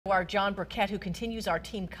Our Jon Burkett, who continues our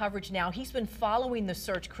team coverage now, he's been following the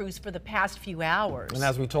search crews for the past few hours. And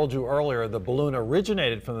as we told you earlier, the balloon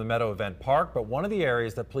originated from the Meadow Event Park, but one of the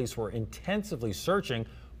areas that police were intensively searching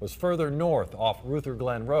was further north off Ruther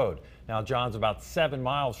Glen Road. Now, John's about 7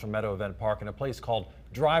 miles from Meadow Event Park in a place called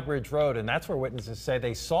Dry Bridge Road, and that's where witnesses say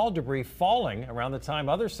they saw debris falling around the time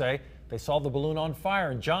others say they saw the balloon on fire.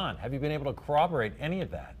 And John, have you been able to corroborate any of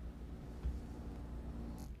that?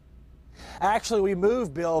 Actually, we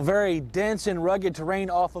moved, Bill. Very dense and rugged terrain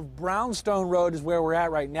off of Brownstone Road is where we're at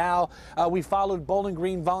right now. We followed Bowling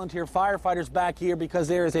Green volunteer firefighters back here because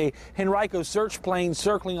there is a Henrico search plane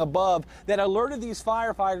circling above that alerted these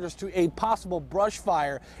firefighters to a possible brush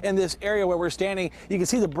fire in this area where we're standing. You can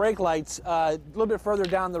see the brake lights a little bit further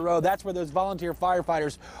down the road. That's where those volunteer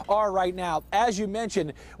firefighters are right now. As you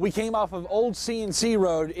mentioned, we came off of Old C&C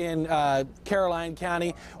Road in Caroline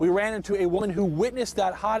County. We ran into a woman who witnessed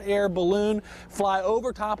that hot air balloon fly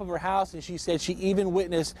over top of her house, and she said she even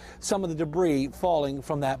witnessed some of the debris falling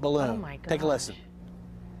from that balloon. Oh my gosh. Take a listen.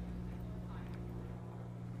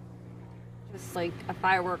 Just like a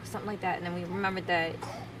firework or something like that, and then we remembered that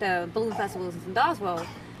the balloon festival was in Doswell,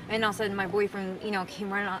 and all of a sudden my boyfriend, came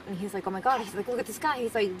running out, and he's like, "Oh my God!" He's like, "Look at the sky!"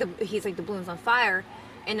 He's like, "The balloon's on fire."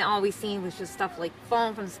 And all we seen was just stuff like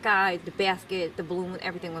falling from the sky, the basket, the balloon,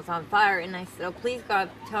 everything was on fire. And I said, "Oh, please God,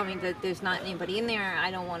 tell me that there's not anybody in there. I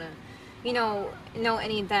don't want to, know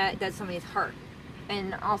any of that somebody's hurt."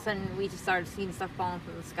 And all of a sudden we just started seeing stuff falling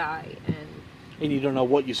from the sky. And you don't know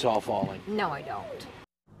what you saw falling? No, I don't.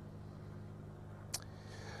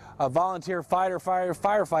 A volunteer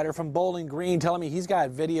firefighter from Bowling Green telling me he's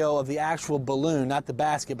got video of the actual balloon, not the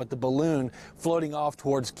basket, but the balloon floating off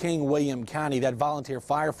towards King William County. That volunteer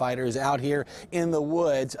firefighter is out here in the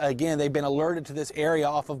woods. Again, they've been alerted to this area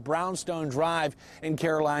off of Brownstone Drive in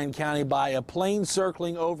Caroline County by a plane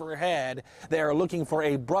circling overhead. They are looking for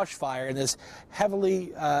a brush fire in this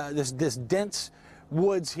heavily, this dense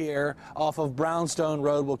woods here off of Brownstone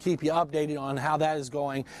Road. We'll keep you updated on how that is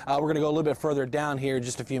going. We're going to go a little bit further down here in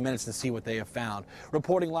just a few minutes to see what they have found.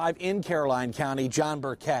 Reporting live in Caroline County, Jon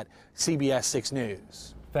Burkett, CBS 6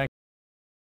 News.